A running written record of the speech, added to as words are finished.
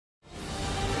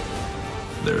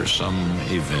There are some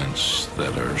events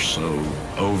that are so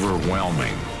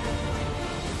overwhelming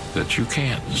that you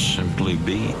can't simply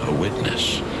be a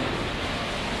witness.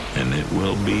 And it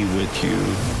will be with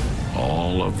you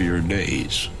all of your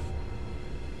days.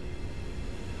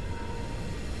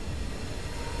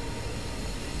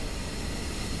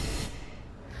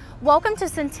 Welcome to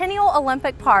Centennial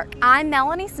Olympic Park. I'm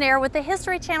Melanie Snare with the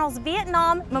History Channel's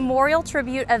Vietnam Memorial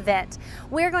Tribute event.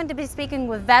 We're going to be speaking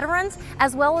with veterans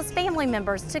as well as family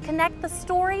members to connect the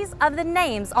stories of the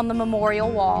names on the memorial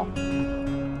wall.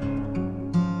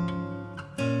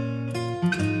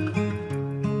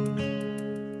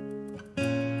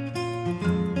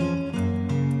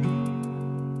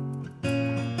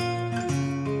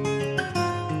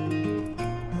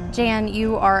 Jan,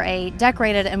 you are a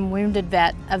decorated and wounded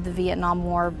vet of the Vietnam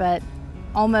War, but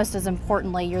almost as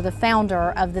importantly, you're the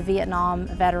founder of the Vietnam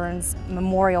Veterans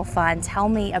Memorial Fund. Tell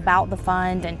me about the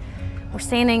fund. And we're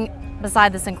standing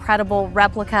beside this incredible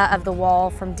replica of the wall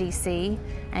from DC,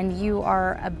 and you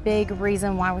are a big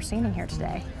reason why we're standing here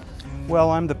today.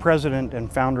 Well, I'm the president and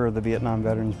founder of the Vietnam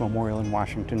Veterans Memorial in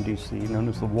Washington, D.C., known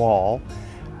as the Wall.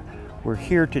 We're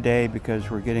here today because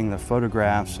we're getting the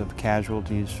photographs of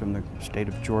casualties from the state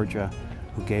of Georgia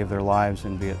who gave their lives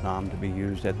in Vietnam to be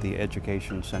used at the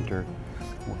Education Center.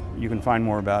 You can find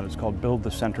more about it. It's called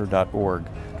buildthecenter.org.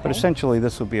 But essentially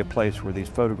this will be a place where these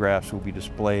photographs will be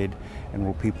displayed and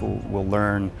where people will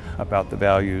learn about the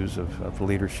values of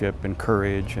leadership and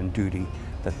courage and duty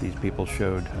that these people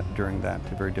showed during that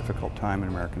very difficult time in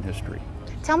American history.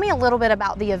 Tell me a little bit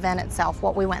about the event itself,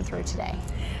 what we went through today.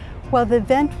 Well, the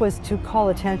event was to call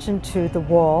attention to the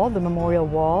wall, the memorial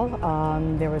wall.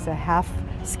 There was a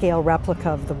half-scale replica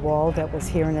of the wall that was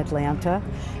here in Atlanta.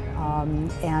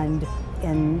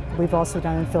 And we've also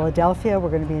done in Philadelphia. We're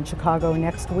going to be in Chicago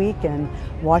next week and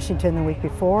Washington the week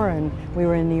before, and we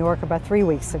were in New York about 3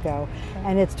 weeks ago.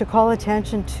 And it's to call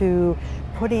attention to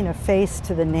putting a face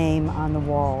to the name on the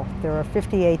wall. There are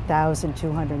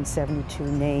 58,272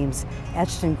 names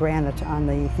etched in granite on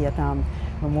the Vietnam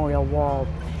Memorial Wall.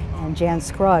 And Jan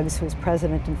Scruggs, who's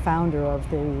president and founder of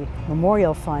the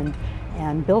Memorial Fund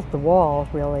and built the wall,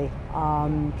 really,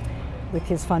 with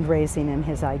his fundraising and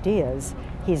his ideas,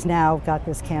 he's now got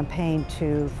this campaign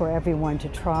for everyone to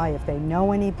try, if they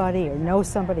know anybody or know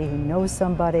somebody who knows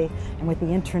somebody, and with the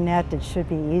internet it should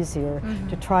be easier,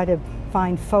 to try to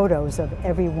find photos of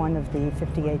every one of the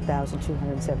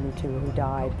 58,272 who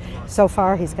died. So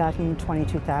far he's gotten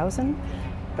 22,000,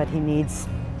 but he needs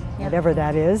whatever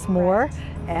that is, more,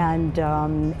 and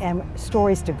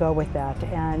stories to go with that.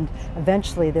 And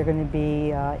eventually they're going to be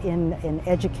in an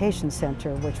education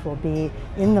center, which will be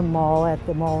in the mall, at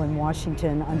the mall in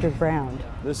Washington, underground.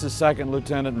 This is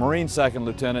Marine Second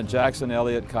Lieutenant Jackson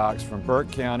Elliott Cox from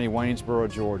Burke County, Waynesboro,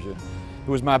 Georgia,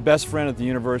 who was my best friend at the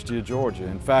University of Georgia.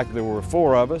 In fact, there were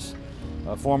 4 of us,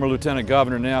 former Lieutenant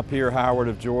Governor, now Pierre Howard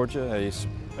of Georgia,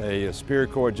 a Superior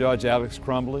Court Judge, Alex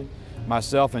Crumbly,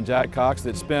 myself and Jack Cox,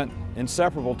 that spent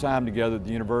inseparable time together at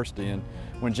the university. And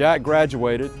when Jack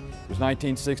graduated, it was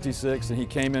 1966, and he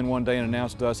came in one day and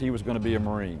announced to us he was going to be a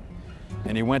Marine.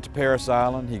 And he went to Parris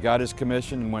Island, he got his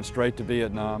commission and went straight to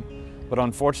Vietnam. But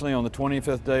unfortunately, on the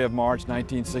 25th day of March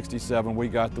 1967, we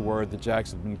got the word that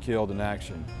Jackson had been killed in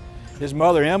action. His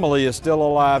mother, Emily, is still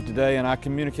alive today, and I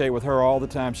communicate with her all the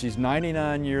time. She's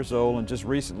 99 years old and just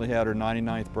recently had her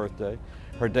 99th birthday.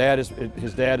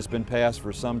 His dad has been passed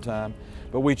for some time,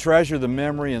 but we treasure the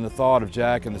memory and the thought of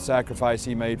Jack and the sacrifice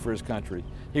he made for his country.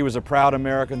 He was a proud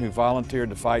American who volunteered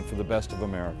to fight for the best of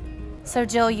America. So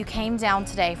Jill, you came down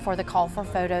today for the Call for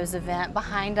Photos event.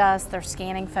 Behind us, they're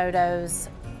scanning photos,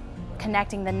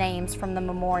 connecting the names from the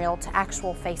memorial to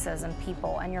actual faces and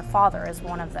people, and your father is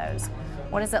one of those.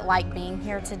 What is it like being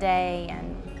here today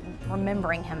and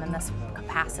remembering him in this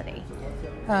capacity?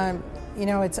 You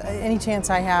know, it's any chance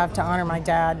I have to honor my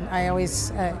dad, I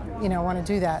always, want to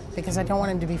do that because I don't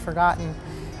want him to be forgotten.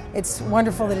 It's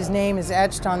wonderful that his name is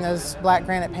etched on those black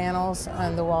granite panels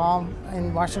on the wall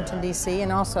in Washington, D.C., and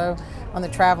also on the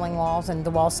traveling walls and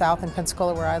the wall south in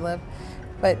Pensacola where I live.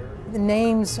 But the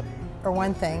names are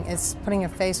one thing, it's putting a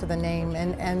face with a name,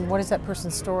 and what is that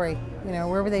person's story? You know,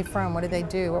 where were they from? What did they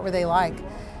do? What were they like?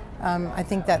 I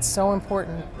think that's so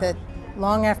important that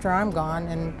long after I'm gone,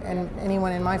 and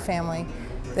anyone in my family,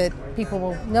 that people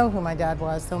will know who my dad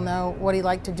was. They'll know what he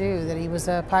liked to do, that he was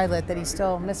a pilot, that he's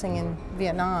still missing in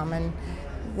Vietnam, and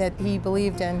that he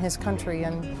believed in his country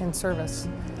and in service,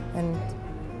 and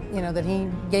that he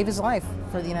gave his life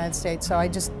for the United States. So I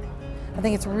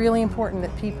think it's really important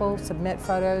that people submit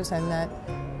photos and that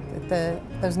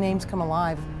those names come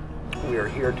alive. We are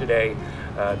here today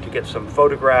to get some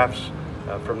photographs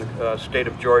from the state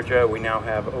of Georgia. We now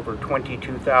have over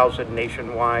 22,000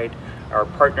 nationwide. Our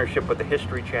partnership with the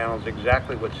History Channel is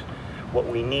exactly what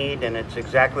we need, and it's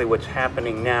exactly what's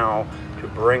happening now to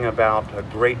bring about a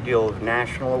great deal of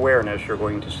national awareness. You're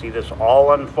going to see this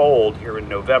all unfold here in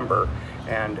November,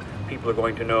 and people are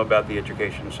going to know about the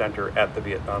Education Center at the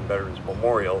Vietnam Veterans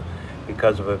Memorial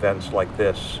because of events like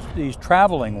this. These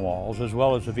traveling walls, as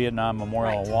well as the Vietnam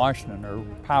Memorial in Washington, are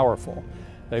powerful.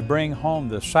 They bring home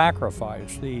the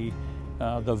sacrifice, the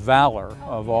valor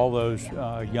of all those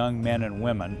young men and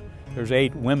women. There's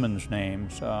 8 women's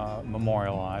names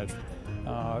memorialized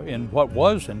in what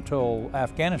was, until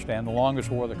Afghanistan, the longest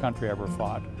war the country ever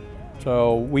fought.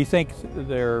 So we think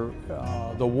the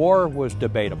war was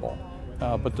debatable,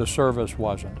 but the service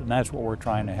wasn't, and that's what we're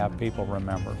trying to have people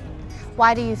remember.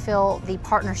 Why do you feel the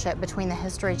partnership between the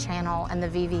History Channel and the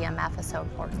VVMF is so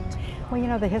important? Well, you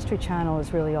know, the History Channel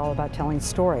is really all about telling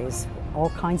stories, all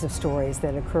kinds of stories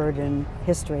that occurred in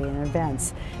history and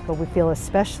events. But we feel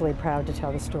especially proud to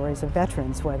tell the stories of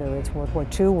veterans, whether it's World War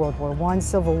II, World War I,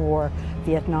 Civil War,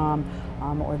 Vietnam,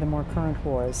 or the more current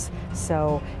wars.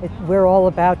 So we're all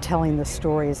about telling the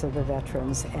stories of the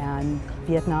veterans, and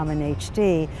Vietnam in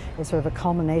HD is sort of a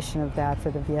culmination of that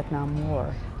for the Vietnam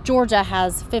War. Georgia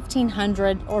has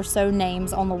 1,500 or so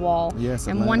names on the wall, yes,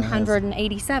 and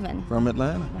 187. From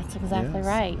Atlanta. That's exactly yes,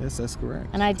 right. Yes, that's correct.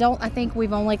 And I think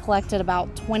we've only collected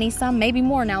about 20 some, maybe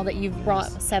more now that you've brought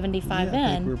 75 in.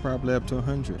 I think we're probably up to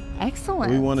 100.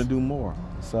 Excellent. We want to do more.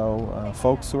 So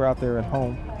folks who are out there at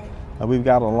home, we've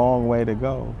got a long way to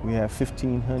go. We have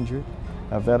 1,500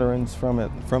 veterans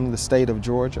from the state of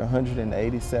Georgia,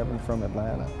 187 from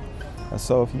Atlanta.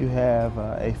 So if you have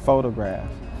a photograph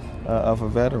of a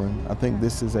veteran, I think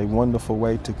this is a wonderful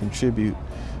way to contribute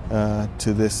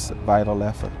to this vital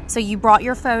effort. So you brought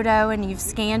your photo and you've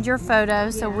scanned your photo,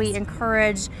 so we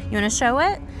encourage, you want to show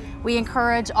it? We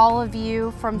encourage all of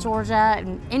you from Georgia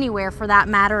and anywhere for that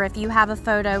matter, if you have a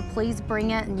photo, please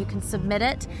bring it and you can submit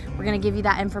it. We're going to give you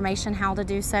that information how to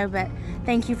do so, but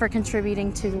thank you for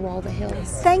contributing to the Wall that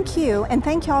Heals. Thank you, and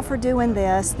thank y'all for doing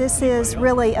this. This is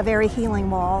really a very healing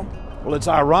wall. Well, it's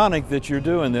ironic that you're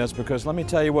doing this, because let me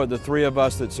tell you what the 3 of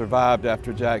us that survived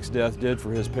after Jack's death did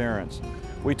for his parents.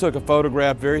 We took a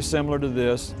photograph very similar to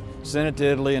this, sent it to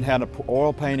Italy, and had an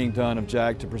oil painting done of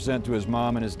Jack to present to his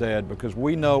mom and his dad, because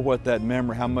we know what that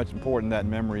memory, how much important that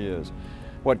memory is.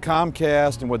 What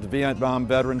Comcast and what the Vietnam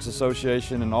Veterans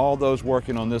Association and all those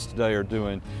working on this today are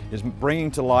doing is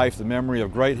bringing to life the memory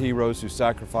of great heroes who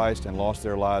sacrificed and lost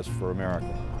their lives for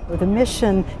America. The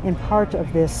mission in part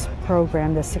of this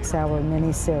program, the 6-hour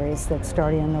mini-series that's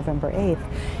starting on November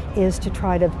 8th, is to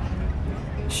try to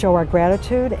show our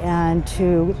gratitude and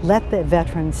to let the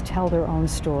veterans tell their own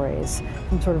stories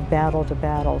from sort of battle to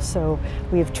battle. So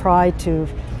we've tried to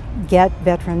get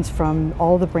veterans from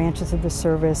all the branches of the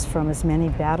service, from as many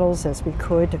battles as we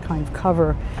could, to kind of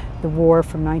cover the war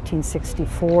from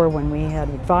 1964, when we had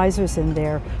advisors in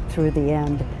there, through the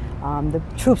end. The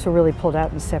troops were really pulled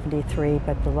out in '73,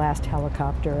 but the last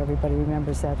helicopter, everybody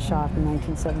remembers that shot in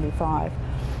 1975,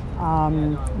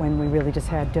 when we really just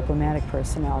had diplomatic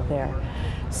personnel there.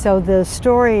 So the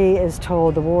story is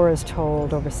told, the war is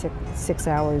told over six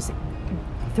hours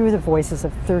through the voices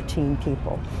of 13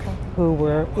 people who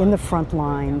were in the front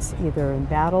lines, either in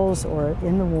battles or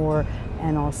in the war,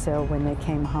 and also when they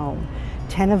came home.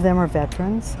 10 of them are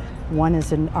veterans. One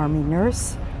is an Army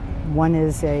nurse. One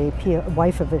is a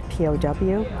wife of a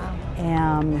POW,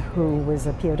 who was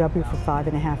a POW for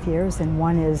 5.5 years, and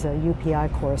one is a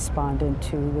UPI correspondent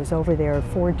who was over there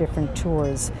 4 different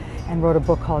tours and wrote a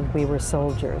book called We Were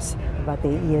Soldiers, about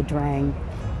the Ia Drang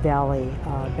Valley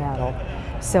battle.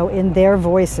 So in their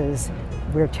voices,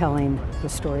 we're telling the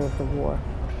story of the war.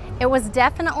 It was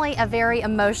definitely a very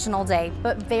emotional day,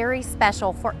 but very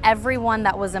special for everyone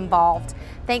that was involved.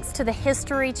 Thanks to the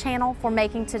History Channel for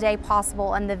making today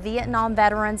possible, and the Vietnam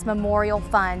Veterans Memorial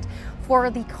Fund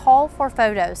for the call for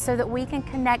photos so that we can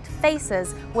connect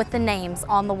faces with the names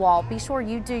on the wall. Be sure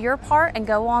you do your part and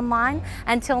go online.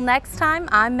 Until next time,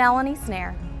 I'm Melanie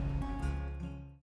Snare.